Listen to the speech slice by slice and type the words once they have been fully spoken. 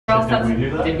Did we do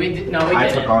that? Did we? No, we didn't. I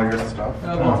took all your stuff. Oh,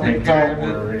 don't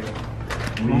worry.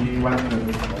 We went to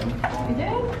this one. We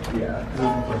did?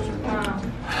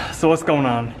 Yeah. So what's going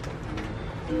on?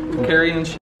 Carrying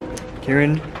shit.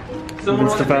 Kieran? Someone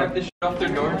wants to stuff grab out? this shit off their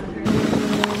door.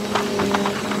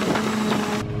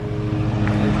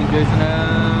 You guys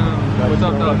gonna... What's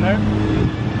up, dog?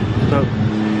 So,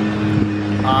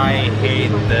 I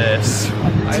hate this. I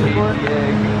hate the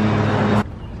egg.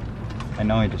 I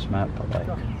know I just met, but like,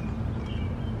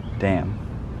 damn.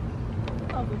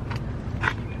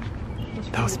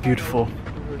 that was beautiful,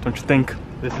 don't you think?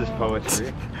 This is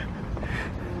poetry.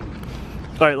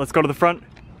 Alright, let's go to the front.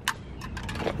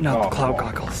 No, Oh. cloud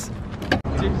goggles.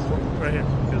 Right here.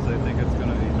 Because I think it's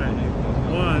gonna be funny.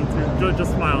 1, 2,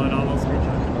 just smile and almost reach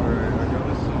out. Alright, I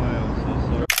gotta smile, so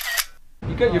sorry.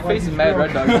 You got your face in mad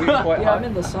red, dog. You're quite Yeah, hot. I'm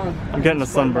in the sun. I'm getting a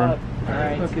sunburn.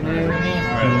 Alright.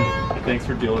 Alright, thanks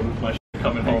for dealing with my shit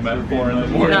coming home at 4 in the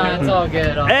morning. No, it's all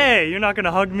good. Hey, you're not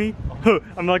gonna hug me?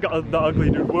 I'm like the ugly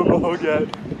dude. Won't go hug yet.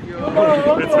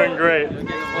 It's been great. Get the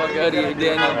fuck out of here,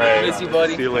 Daniel. Alright, Miss you,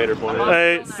 buddy. see you later, boys.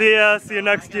 Hey, see ya. See you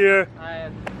next year.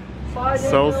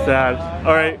 So sad.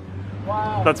 Alright,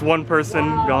 that's one person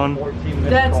gone.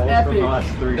 That's epic.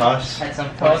 Us. Had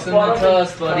some tossing the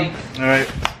toss, buddy.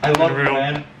 Alright. I love you, Real.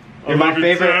 man. I You're my love you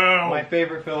favorite. too. My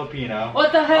favorite Filipino.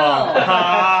 What the hell?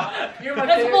 You're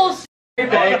That's bullshit.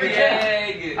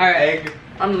 Egg. Alright, Egg.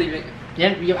 I'm leaving.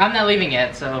 Yeah, I'm not leaving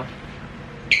yet, so.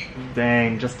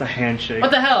 Dang, just a handshake.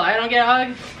 What the hell? I don't get a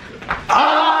hug?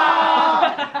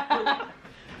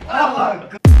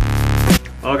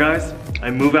 Well guys, I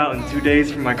move out in 2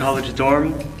 days from my college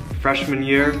dorm, freshman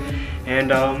year,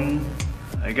 and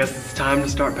I guess it's time to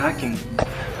start packing.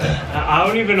 I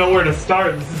don't even know where to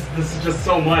start. This is just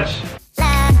so much.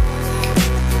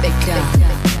 Big job.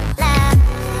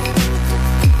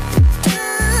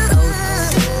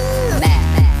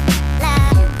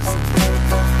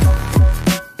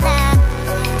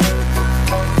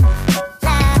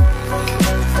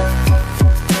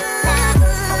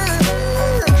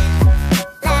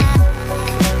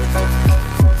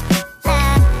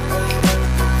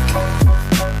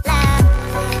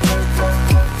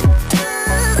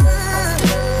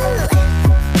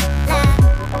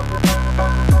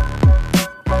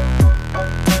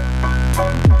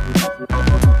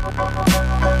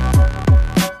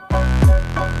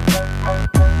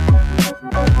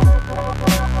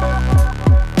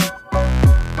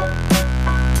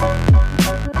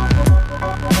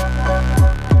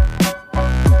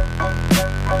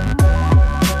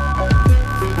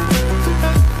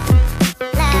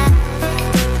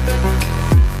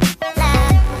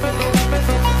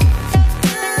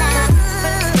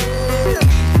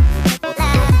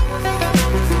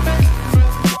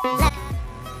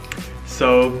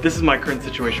 So this is my current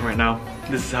situation right now.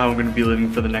 This is how I'm gonna be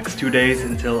living for the next 2 days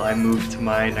until I move to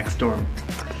my next dorm.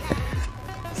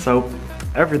 So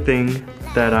everything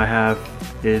that I have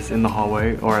is in the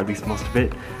hallway, or at least most of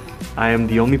it. I am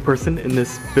the only person in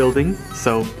this building,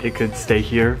 so it could stay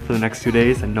here for the next 2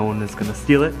 days and no one is gonna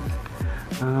steal it.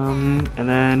 And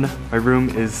then my room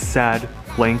is sad,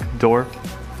 blank door.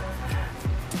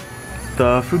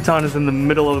 The futon is in the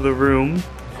middle of the room.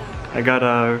 I got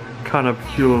a kind of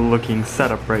peculiar looking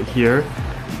setup right here.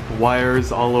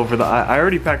 Wires all over the... I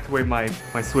already packed away my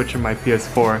Switch and my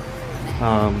PS4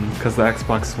 because the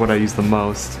Xbox is what I use the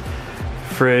most.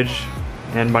 Fridge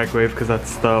and microwave because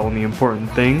that's the only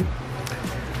important thing.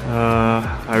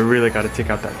 I really got to take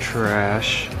out that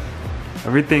trash.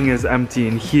 Everything is empty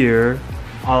in here.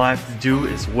 All I have to do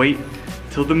is wait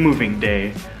till the moving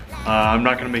day. I'm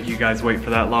not gonna make you guys wait for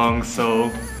that long, so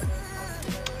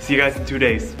see you guys in 2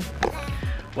 days.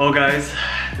 Well guys,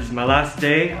 this is my last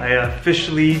day. I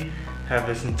officially have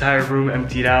this entire room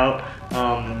emptied out.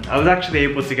 I was actually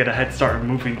able to get a head start on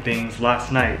moving things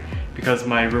last night because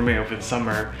my roommate over the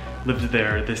summer lived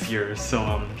there this year,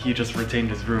 so he just retained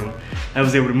his room. I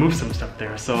was able to move some stuff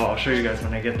there, so I'll show you guys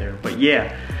when I get there. But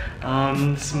yeah,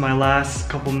 this is my last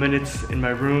couple minutes in my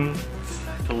room.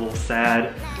 It's a little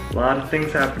sad. A lot of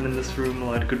things happened in this room, a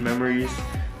lot of good memories,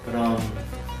 but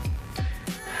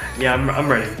yeah, I'm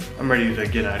ready. I'm ready to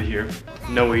get out of here.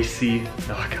 No AC.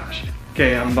 Oh gosh.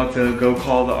 Okay, I'm about to go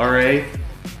call the RA.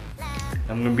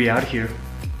 I'm gonna be out of here.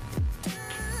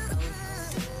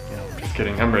 Yeah, I'm just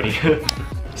kidding. I'm ready.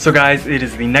 So guys, it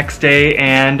is the next day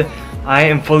and I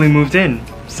am fully moved in.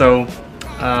 So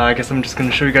I guess I'm just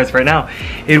gonna show you guys right now.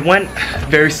 It went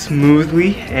very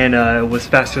smoothly and it was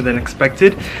faster than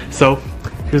expected. So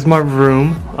here's my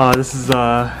room. This is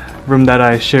room that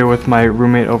I share with my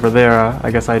roommate over there.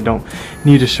 I guess I don't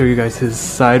need to show you guys his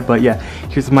side, but yeah,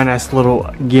 here's my nice little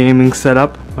gaming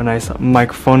setup, my nice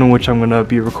microphone in which I'm gonna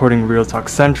be recording Real Talk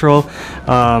Central.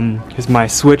 Here's my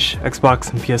Switch,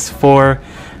 Xbox, and PS4.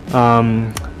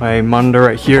 My monitor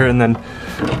right here, and then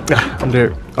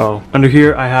under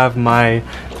here I have my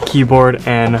keyboard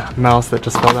and mouse that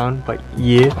just fell down, but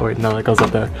yeah, oh wait, no, that goes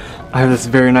up there. I have this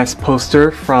very nice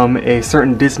poster from a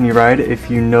certain Disney ride. If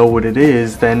you know what it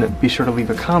is, then be sure to leave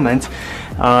a comment.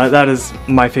 That is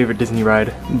my favorite Disney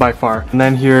ride by far. And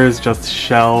then here's just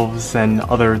shelves and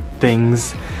other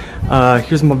things.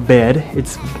 Here's my bed.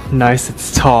 It's nice,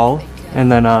 it's tall,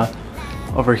 and then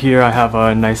over here I have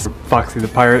a nice Foxy the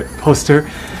Pirate poster,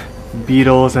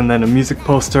 Beatles, and then a music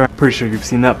poster. I'm pretty sure you've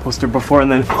seen that poster before. And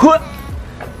then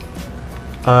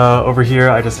over here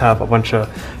I just have a bunch of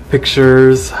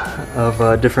pictures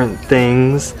of different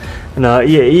things. And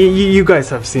yeah, you guys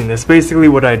have seen this. Basically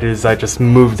what I did is I just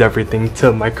moved everything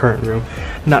to my current room.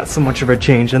 Not so much of a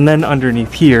change. And then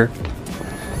underneath here,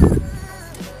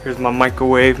 here's my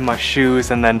microwave, my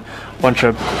shoes, and then a bunch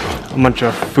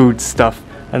of food stuff.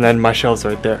 And then my shelves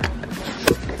right there.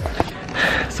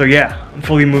 So yeah, I'm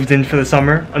fully moved in for the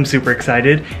summer. I'm super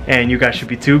excited, and you guys should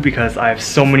be too, because I have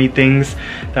so many things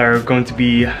that are going to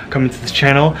be coming to this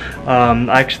channel.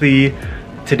 Actually,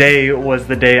 today was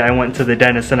the day I went to the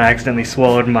dentist and I accidentally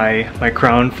swallowed my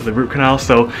crown for the root canal.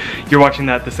 So you're watching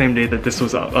that the same day that this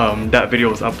was that video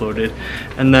was uploaded.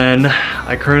 And then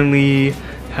I currently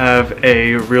have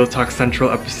a Real Talk Central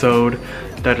episode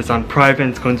that is on private, and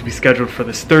it's going to be scheduled for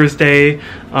this Thursday.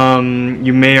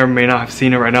 You may or may not have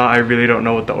seen it right now. I really don't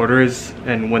know what the order is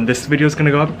and when this video is going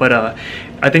to go up, but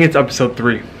I think it's episode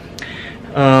 3.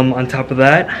 On top of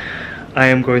that, I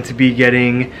am going to be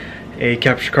getting a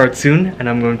capture card soon, and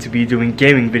I'm going to be doing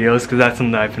gaming videos because that's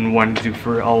something that I've been wanting to do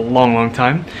for a long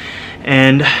time.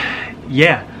 And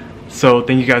yeah, so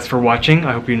thank you guys for watching.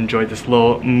 I hope you enjoyed this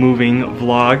little moving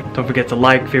vlog. Don't forget to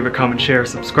like, favorite, comment, share,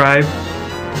 subscribe.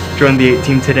 Join the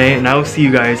Eighteam today, and I will see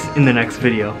you guys in the next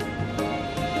video.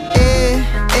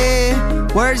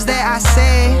 Words that I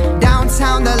say,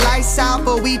 downtown the lights out,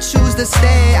 but we choose to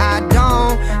stay. I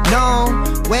don't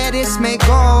know where this may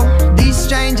go. These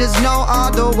strangers know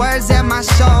all the words at my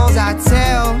shows. I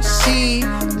tell, she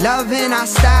loving our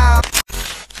style.